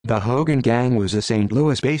The Hogan Gang was a St.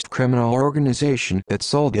 Louis-based criminal organization that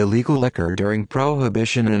sold illegal liquor during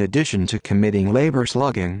Prohibition in addition to committing labor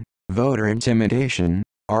slugging, voter intimidation,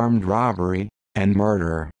 armed robbery, and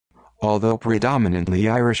murder. Although predominantly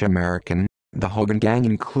Irish-American, the Hogan Gang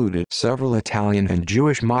included several Italian and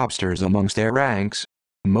Jewish mobsters amongst their ranks,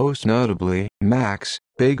 most notably Max,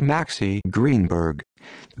 Big Maxie Greenberg.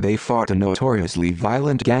 They fought a notoriously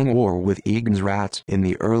violent gang war with Egan's Rats in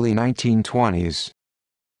the early 1920s.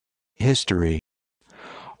 History.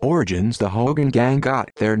 Origins. The Hogan Gang got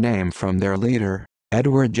their name from their leader,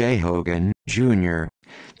 Edward J. Hogan, Jr.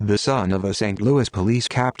 The son of a St. Louis police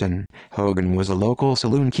captain, Hogan was a local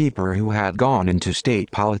saloon keeper who had gone into state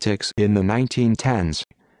politics in the 1910s.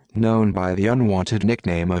 Known by the unwanted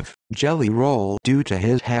nickname of Jelly Roll due to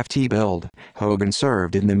his hefty build, Hogan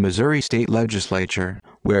served in the Missouri state legislature,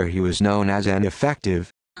 where he was known as an effective,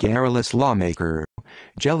 garrulous lawmaker.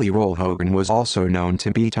 Jelly Roll Hogan was also known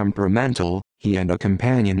to be temperamental. He and a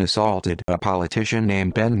companion assaulted a politician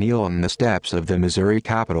named Ben Neal on the steps of the Missouri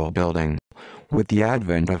Capitol building. With the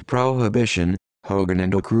advent of Prohibition, Hogan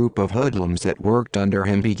and a group of hoodlums that worked under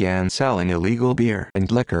him began selling illegal beer and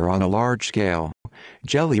liquor on a large scale.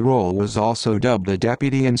 Jelly Roll was also dubbed the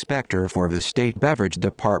Deputy Inspector for the State Beverage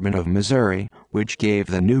Department of Missouri, which gave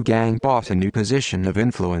the new gang boss a new position of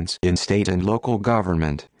influence in state and local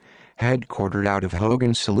government. Headquartered out of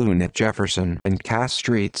Hogan's Saloon at Jefferson and Cass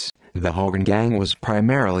Streets, the Hogan Gang was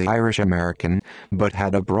primarily Irish-American, but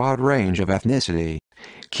had a broad range of ethnicity.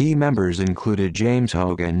 Key members included James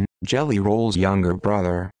Hogan, Jelly Roll's younger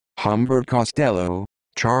brother, Humbert Costello,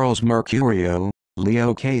 Charles Mercurio,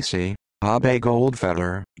 Leo Casey, Abe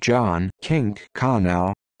Goldfeder, John Kink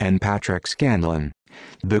Connell, and Patrick Scanlon.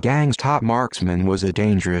 The gang's top marksman was a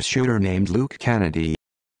dangerous shooter named Luke Kennedy.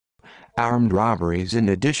 Armed robberies. In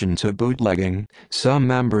addition to bootlegging, some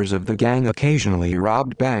members of the gang occasionally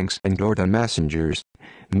robbed banks and door-to messengers.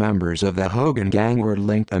 Members of the Hogan Gang were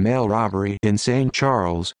linked to a mail robbery in St.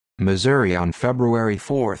 Charles, Missouri on February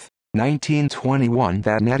 4, 1921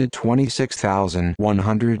 that netted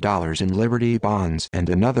 $26,100 in Liberty bonds, and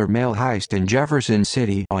another mail heist in Jefferson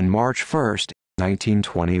City on March 1,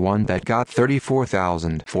 1921 that got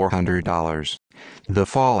 $34,400. The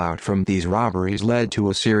fallout from these robberies led to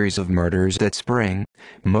a series of murders that spring,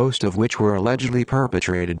 most of which were allegedly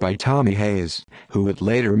perpetrated by Tommy Hayes, who would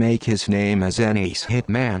later make his name as an ace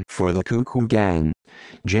hitman for the Cuckoo Gang.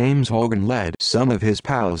 James Hogan led some of his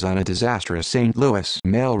pals on a disastrous St. Louis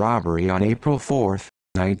mail robbery on April 4,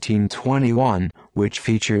 1921, which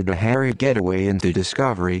featured a harried getaway into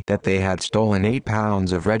discovery that they had stolen 8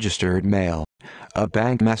 pounds of registered mail. A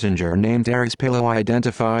bank messenger named Aries Pillow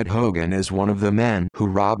identified Hogan as one of the men who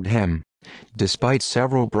robbed him. Despite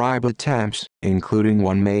several bribe attempts, including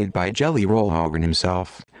one made by Jelly Roll Hogan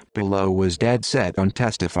himself, Pillow was dead set on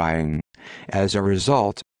testifying. As a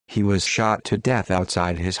result, he was shot to death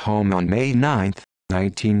outside his home on May 9,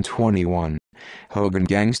 1921. Hogan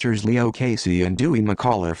gangsters Leo Casey and Dewey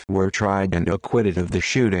McAuliffe were tried and acquitted of the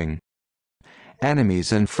shooting.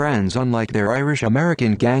 Enemies and friends. Unlike their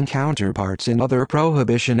Irish-American gang counterparts in other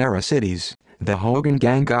Prohibition-era cities, the Hogan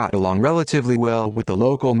Gang got along relatively well with the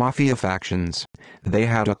local mafia factions. They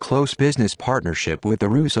had a close business partnership with the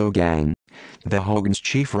Russo Gang. The Hogan's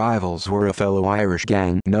chief rivals were a fellow Irish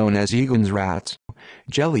gang known as Egan's Rats.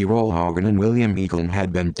 Jelly Roll Hogan and William Egan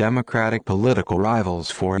had been Democratic political rivals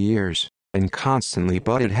for years, and constantly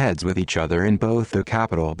butted heads with each other in both the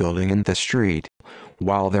Capitol building and the street.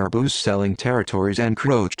 While their booze-selling territories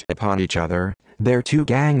encroached upon each other, their two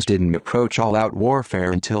gangs didn't approach all-out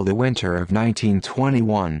warfare until the winter of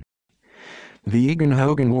 1921. The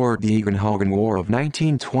Egan-Hogan War. The Egan-Hogan War of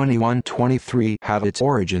 1921-23 had its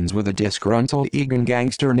origins with a disgruntled Egan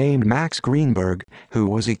gangster named Max Greenberg, who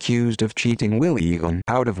was accused of cheating Willie Egan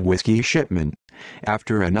out of whiskey shipment.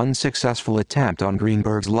 After an unsuccessful attempt on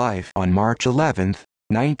Greenberg's life on March 11,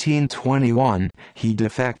 1921, he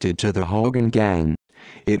defected to the Hogan Gang.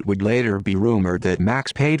 It would later be rumored that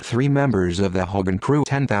Max paid 3 members of the Hogan crew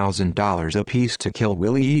 $10,000 apiece to kill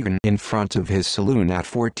Willie Egan in front of his saloon at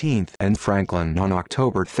 14th and Franklin on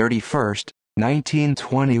October 31,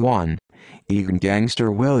 1921. Egan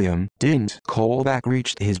gangster William "Dint" Colback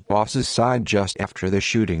reached his boss's side just after the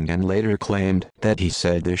shooting and later claimed that he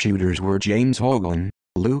said the shooters were James Hogan,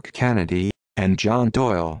 Luke Kennedy, and John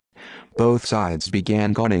Doyle. Both sides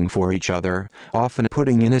began gunning for each other, often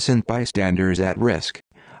putting innocent bystanders at risk.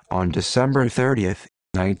 On December 30,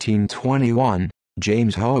 1921,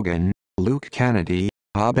 James Hogan, Luke Kennedy,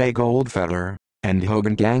 Abe Goldfeder, and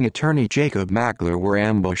Hogan gang attorney Jacob Mackler were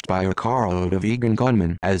ambushed by a carload of Egan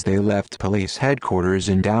gunmen as they left police headquarters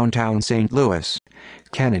in downtown St. Louis.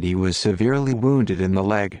 Kennedy was severely wounded in the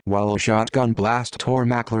leg while a shotgun blast tore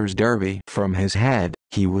Mackler's derby from his head.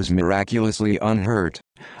 He was miraculously unhurt.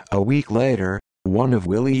 A week later, one of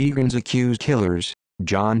Willie Egan's accused killers,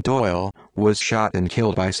 John Doyle, was shot and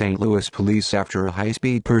killed by St. Louis police after a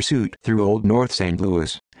high-speed pursuit through Old North St.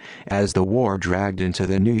 Louis. As the war dragged into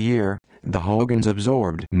the new year, the Hogans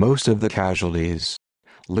absorbed most of the casualties.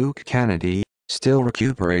 Luke Kennedy, still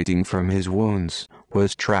recuperating from his wounds,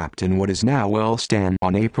 was trapped in what is now Wellston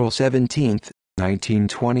on April 17,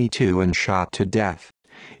 1922 and shot to death.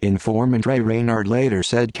 Informant Ray Reynard later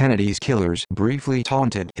said Kennedy's killers briefly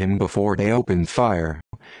taunted him before they opened fire.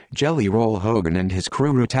 Jelly Roll Hogan and his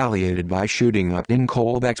crew retaliated by shooting up in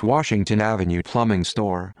Colbeck's Washington Avenue plumbing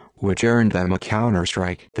store, which earned them a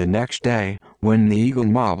counterstrike the next day, when the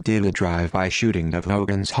Egan mob did a drive-by shooting of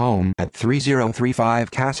Hogan's home at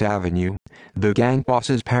 3035 Cass Avenue. The gang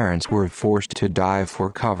boss's parents were forced to dive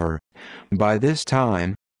for cover. By this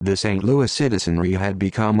time, the St. Louis citizenry had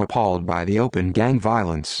become appalled by the open gang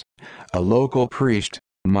violence. A local priest,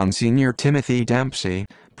 Monsignor Timothy Dempsey,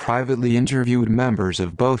 privately interviewed members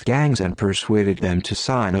of both gangs and persuaded them to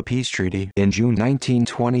sign a peace treaty in June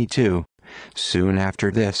 1922. Soon after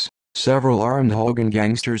this, several armed Hogan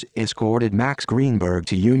gangsters escorted Max Greenberg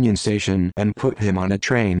to Union Station and put him on a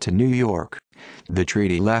train to New York. The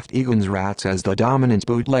treaty left Egan's Rats as the dominant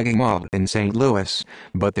bootlegging mob in St. Louis,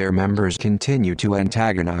 but their members continued to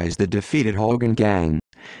antagonize the defeated Hogan gang.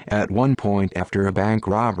 At one point after a bank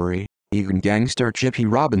robbery, Egan gangster Chippy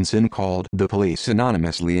Robinson called the police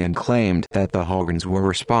anonymously and claimed that the Hogans were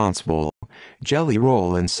responsible. Jelly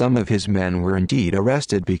Roll and some of his men were indeed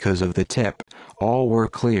arrested because of the tip. All were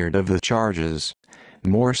cleared of the charges.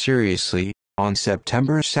 More seriously, on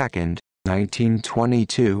September 2,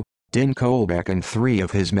 1922, Din Colbeck and 3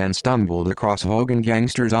 of his men stumbled across Hogan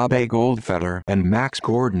gangsters Abe Goldfeder and Max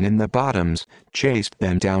Gordon in the Bottoms, chased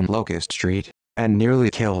them down Locust Street, and nearly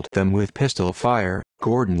killed them with pistol fire.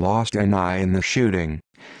 Gordon lost an eye in the shooting.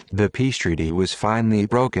 The peace treaty was finally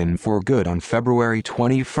broken for good on February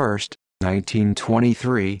 21,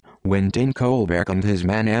 1923, when Din Colbeck and his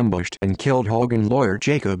men ambushed and killed Hogan lawyer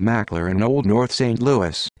Jacob Mackler in Old North St.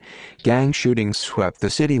 Louis. Gang shootings swept the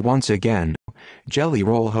city once again. Jelly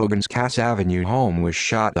Roll Hogan's Cass Avenue home was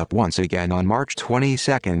shot up once again on March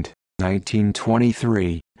 22,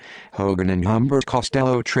 1923. Hogan and Humbert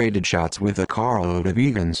Costello traded shots with a carload of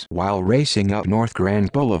Egans while racing up North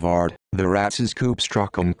Grand Boulevard. The Rats' coupe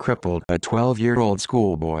struck and crippled a 12-year-old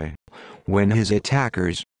schoolboy. When his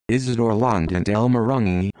attackers, Isidore Lund and Elmer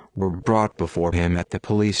Runge, were brought before him at the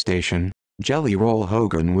police station, Jelly Roll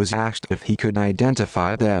Hogan was asked if he could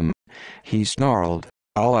identify them. He snarled,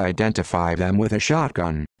 "I'll identify them with a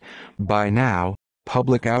shotgun." By now,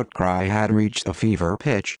 public outcry had reached a fever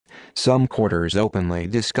pitch. Some quarters openly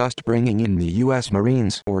discussed bringing in the U.S.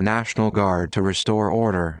 Marines or National Guard to restore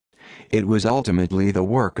order. It was ultimately the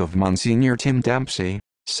work of Monsignor Tim Dempsey,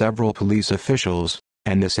 several police officials,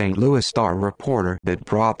 and the St. Louis Star reporter that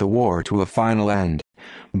brought the war to a final end.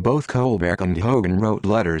 Both Colbeck and Hogan wrote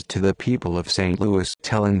letters to the people of St. Louis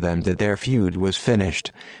telling them that their feud was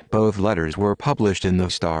finished. Both letters were published in the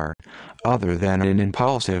Star. Other than an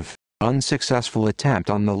impulsive, unsuccessful attempt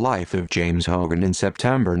on the life of James Hogan in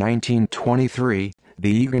September 1923, the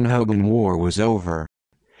Egan-Hogan War was over.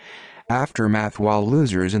 Aftermath: while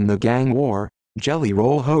losers in the gang war, Jelly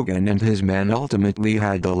Roll Hogan and his men ultimately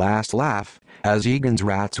had the last laugh, as Egan's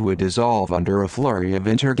Rats would dissolve under a flurry of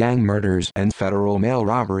inter-gang murders and federal mail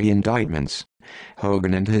robbery indictments.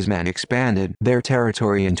 Hogan and his men expanded their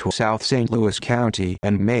territory into South St. Louis County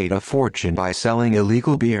and made a fortune by selling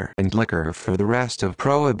illegal beer and liquor for the rest of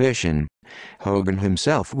Prohibition. Hogan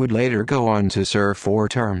himself would later go on to serve 4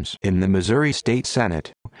 terms in the Missouri State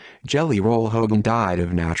Senate. Jelly Roll Hogan died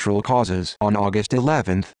of natural causes on August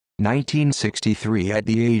 11, 1963 at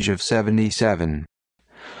the age of 77.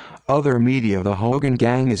 Other media: the Hogan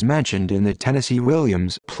gang is mentioned in the Tennessee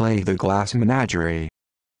Williams play The Glass Menagerie.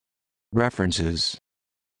 References: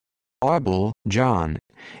 Auble, John.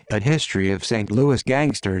 A History of St. Louis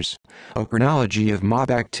Gangsters. A chronology of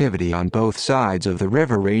mob activity on both sides of the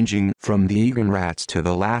river ranging from the Egan Rats to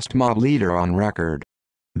the last mob leader on record.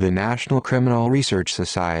 The National Criminal Research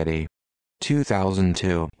Society.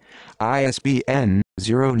 2002. ISBN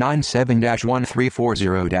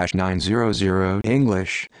 097-1340-900.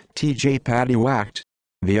 English, T.J. Paddywhacked.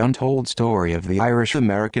 The Untold Story of the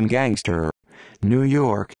Irish-American Gangster. New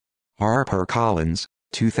York, HarperCollins,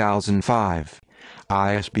 2005.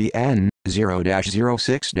 ISBN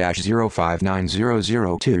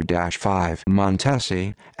 0-06-0590002-5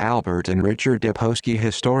 Montesi, Albert and Richard Deposky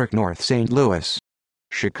Historic North St. Louis,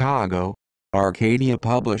 Chicago, Arcadia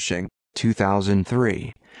Publishing,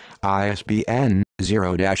 2003. ISBN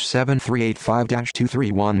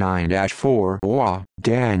 0-7385-2319-4 Waugh,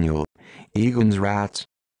 Daniel. Egan's Rats.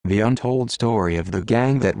 The Untold Story of the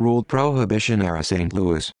Gang That Ruled Prohibition-Era St.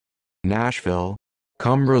 Louis. Nashville,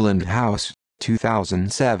 Cumberland House,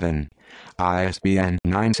 2007. ISBN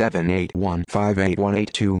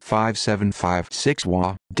 9781581825756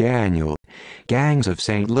 Waugh, Daniel. Gangs of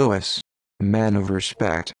St. Louis. Men of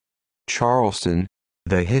Respect. Charleston,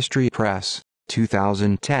 The History Press,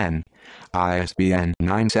 2010. ISBN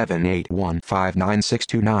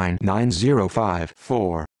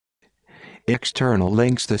 9781596299054. External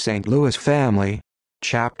links: The St. Louis Family.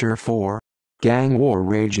 Chapter 4. Gang War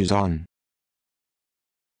Rages On.